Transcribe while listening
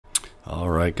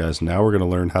Alright guys, now we're going to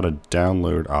learn how to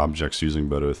download objects using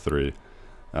Boto3.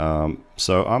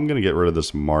 So I'm going to get rid of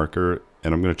this marker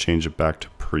and I'm going to change it back to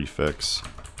prefix.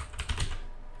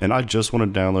 And I just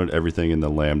want to download everything in the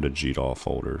lambda GDAL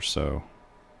folder, so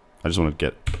I just want to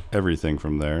get everything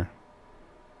from there.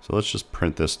 So let's just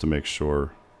print this to make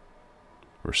sure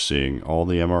we're seeing all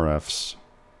the MRFs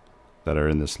that are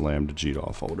in this lambda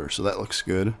GDAL folder. So that looks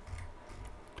good.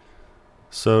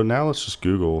 So now let's just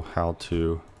Google how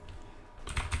to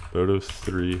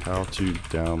Boto3 how to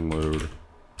download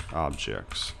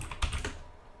objects.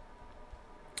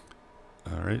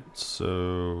 Alright,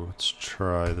 so let's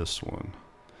try this one.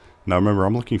 Now remember,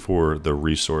 I'm looking for the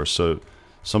resource. So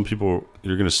some people,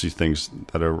 you're going to see things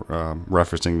that are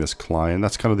referencing this client.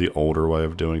 That's kind of the older way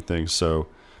of doing things. So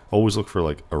always look for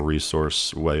like a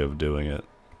resource way of doing it.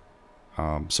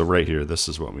 So right here, this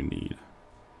is what we need.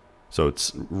 So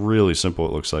it's really simple.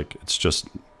 It looks like it's just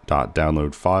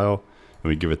 .download file. And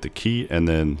we give it the key and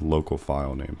then local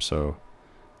file name. So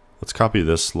let's copy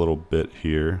this little bit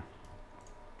here.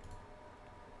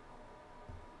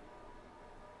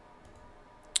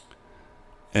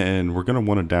 And we're going to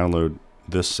want to download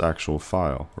this actual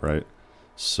file, right?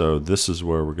 So this is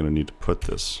where we're going to need to put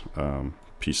this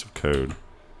piece of code.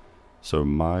 So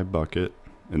my bucket,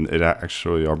 and it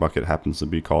actually, our bucket happens to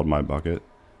be called my bucket,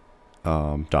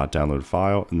 .download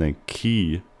file, and then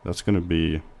key, that's going to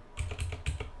be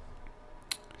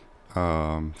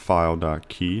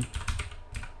file.key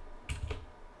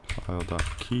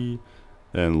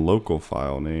and local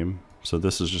file name. So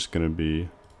this is just going to be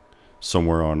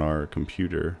somewhere on our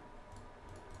computer.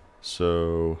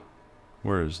 So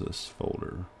where is this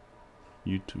folder?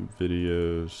 YouTube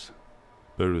videos,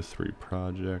 Boto3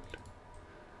 project.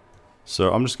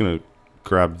 So I'm just going to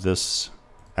grab this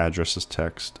address as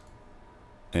text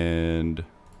and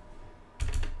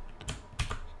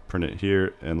print it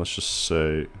here, and let's just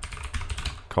say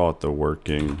call it the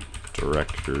working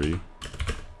directory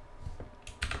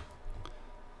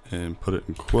and put it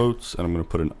in quotes, and I'm going to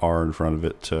put an R in front of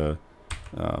it to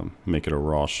make it a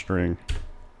raw string.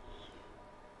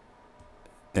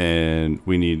 And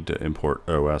we need to import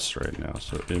OS right now,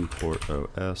 so import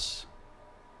OS.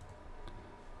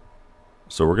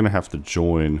 So we're going to have to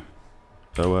join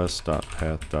os.path.join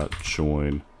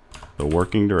the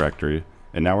working directory,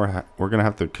 and now we're going to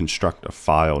have to construct a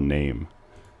file name.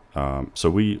 So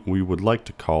we would like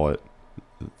to call it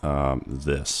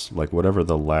this, like whatever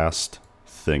the last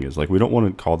thing is. Like we don't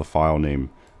want to call the file name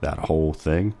that whole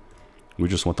thing. We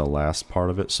just want the last part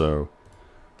of it. So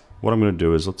what I'm going to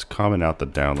do is let's comment out the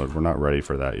download. We're not ready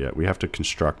for that yet. We have to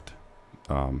construct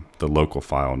the local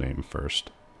file name first.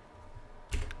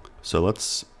 So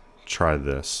let's try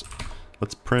this.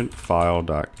 Let's print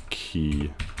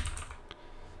file.key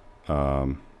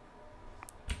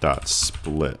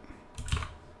 .split.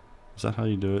 Is that how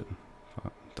you do it?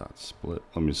 .split.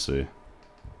 Let me see.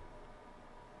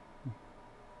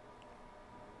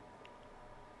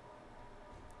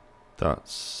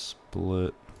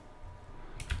 .split.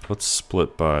 Let's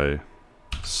split by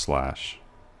slash.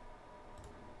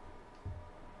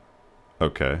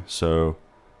 Okay, so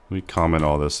we comment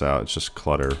all this out. It's just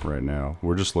clutter right now.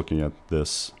 We're just looking at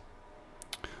this.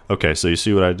 Okay, so you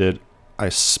see what I did? I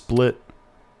split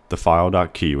the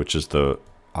file.key, which is the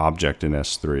object in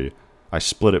S3. I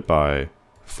split it by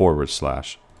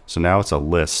 /. So now it's a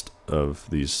list of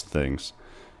these things.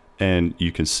 And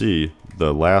you can see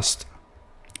the last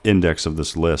index of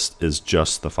this list is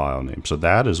just the file name. So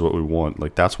that is what we want.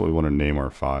 Like that's what we want to name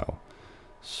our file.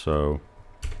 So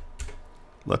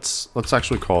let's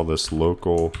actually call this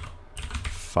local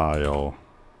file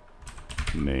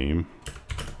name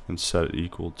and set it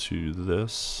equal to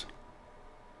this.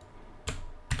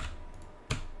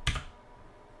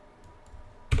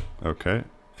 Okay,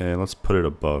 and let's put it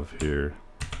above here.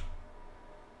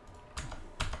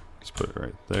 Let's put it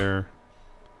right there.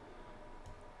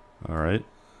 All right,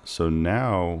 so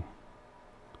now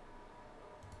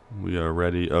we are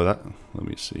ready. Oh, let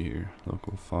me see here.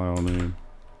 Local file name.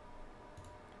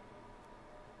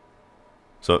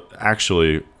 So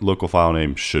actually, local file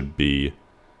name should be,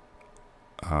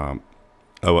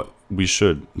 we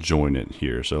should join it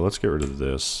here. So let's get rid of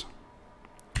this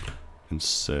and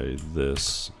say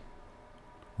this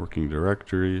working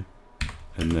directory,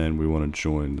 and then we want to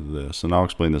join this, and I'll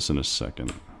explain this in a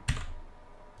second.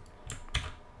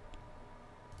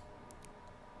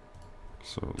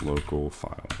 So local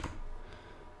file name.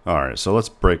 Alright, so let's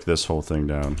break this whole thing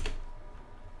down.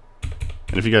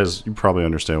 And if you probably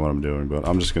understand what I'm doing, but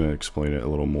I'm just going to explain it a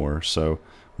little more. So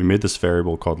we made this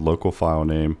variable called local file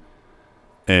name,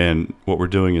 And what we're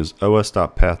doing is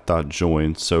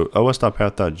os.path.join. So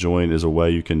os.path.join is a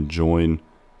way you can join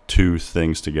two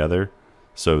things together.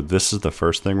 So this is the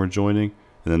first thing we're joining,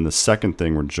 and then the second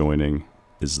thing we're joining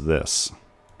is this.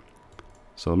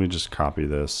 So let me just copy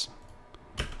this.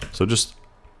 So just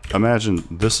imagine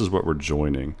this is what we're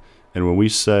joining. And when we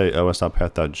say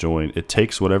os.path.join, it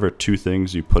takes whatever two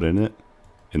things you put in it,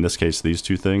 in this case these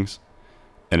two things,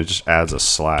 and it just adds a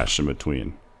slash in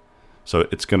between. So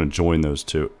it's going to join those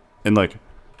two. And like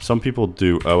some people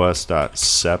do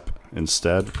os.sep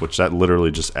instead, which that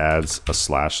literally just adds a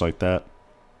slash like that.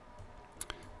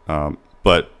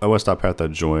 But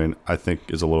os.path.join I think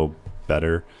is a little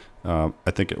better.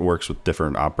 I think it works with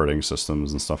different operating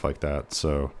systems and stuff like that.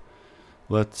 So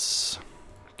let's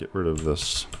get rid of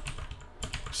this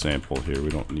example here. We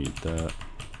don't need that.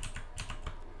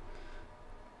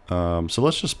 So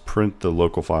let's just print the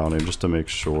local file name just to make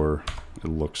sure it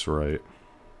looks right.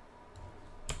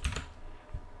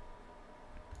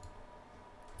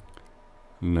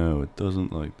 No, it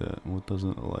doesn't like that. What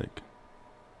doesn't it like?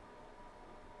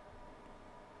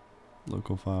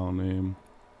 Local file name.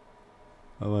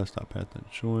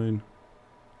 os.path.join.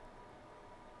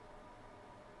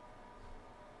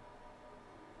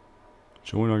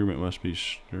 Join argument must be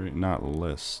straight, not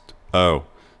list. Oh,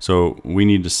 so we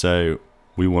need to say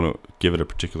we want to give it a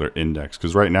particular index,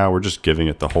 because right now we're just giving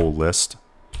it the whole list,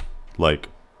 like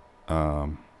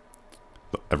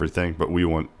everything, but we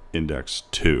want index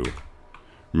 2.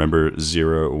 Remember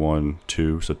 0, 1,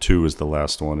 2, so 2 is the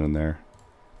last one in there.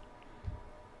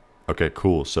 Okay,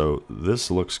 cool. So this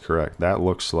looks correct. That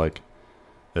looks like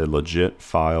a legit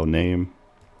file name.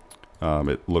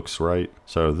 It looks right.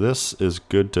 So this is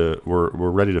good to, we're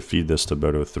ready to feed this to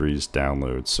Boto3's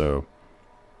download. So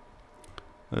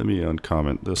let me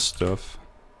uncomment this stuff.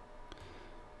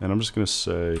 And I'm just going to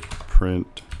say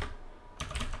print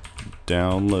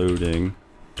downloading.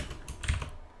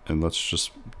 And let's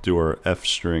just do our F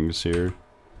strings here.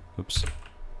 Oops.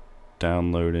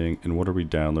 Downloading. And what are we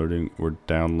downloading? We're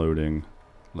downloading,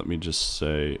 let me just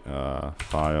say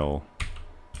file.key.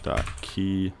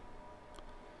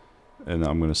 And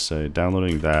I'm going to say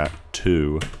downloading that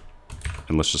to,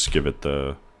 and let's just give it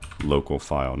the local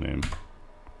file name.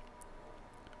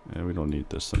 And we don't need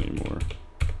this anymore.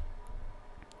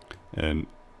 And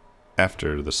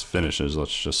after this finishes,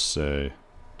 let's just say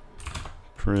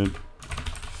print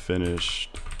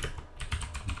finished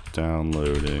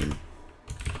downloading.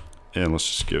 And let's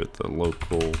just give it the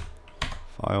local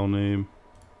file name.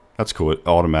 That's cool. It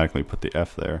automatically put the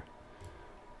F there.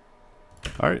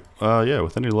 Alright, yeah,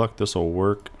 with any luck this will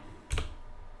work.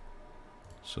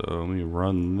 So let me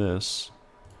run this.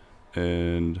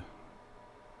 And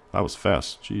that was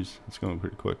fast. Jeez, it's going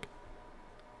pretty quick.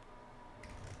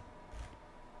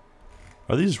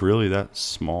 Are these really that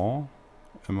small?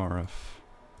 MRF.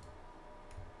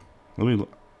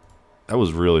 That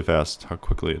was really fast how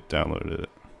quickly it downloaded it.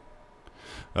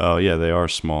 Oh yeah, they are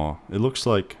small. It looks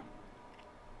like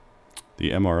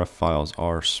the MRF files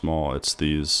are small. It's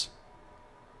these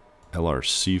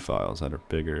LRC files that are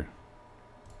bigger.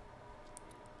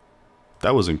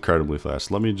 That was incredibly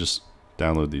fast. Let me just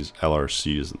download these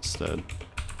LRCs instead.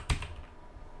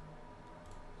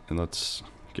 And let's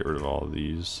get rid of all of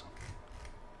these.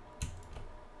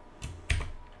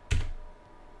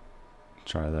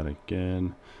 Try that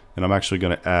again. And I'm actually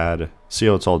going to add, see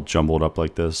how it's all jumbled up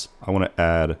like this? I want to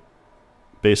add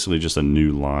basically just a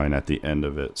new line at the end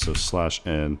of it. So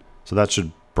 /n. So that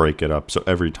should break it up. So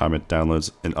every time it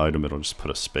downloads an item, it'll just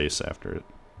put a space after it.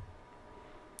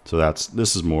 So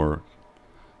this is more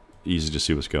easy to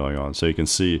see what's going on. So you can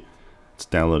see it's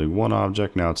downloading one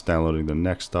object. Now it's downloading the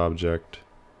next object.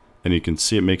 And you can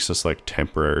see it makes this like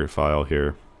temporary file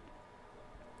here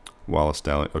while it's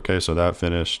downloading. Okay, so that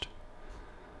finished.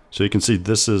 So you can see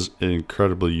this is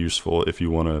incredibly useful if you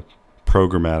want to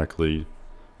programmatically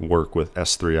work with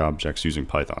S3 objects using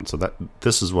Python. So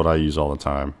this is what I use all the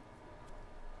time.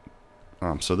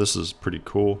 So this is pretty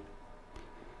cool.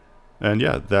 And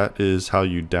yeah, that is how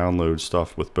you download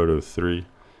stuff with Boto3.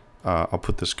 I'll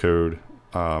put this code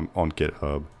on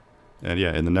GitHub. And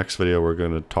yeah, in the next video, we're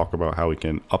going to talk about how we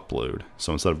can upload.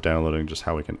 So instead of downloading, just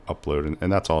how we can upload.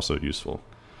 And that's also useful.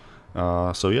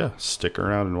 So yeah, stick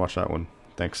around and watch that one.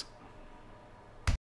 Thanks.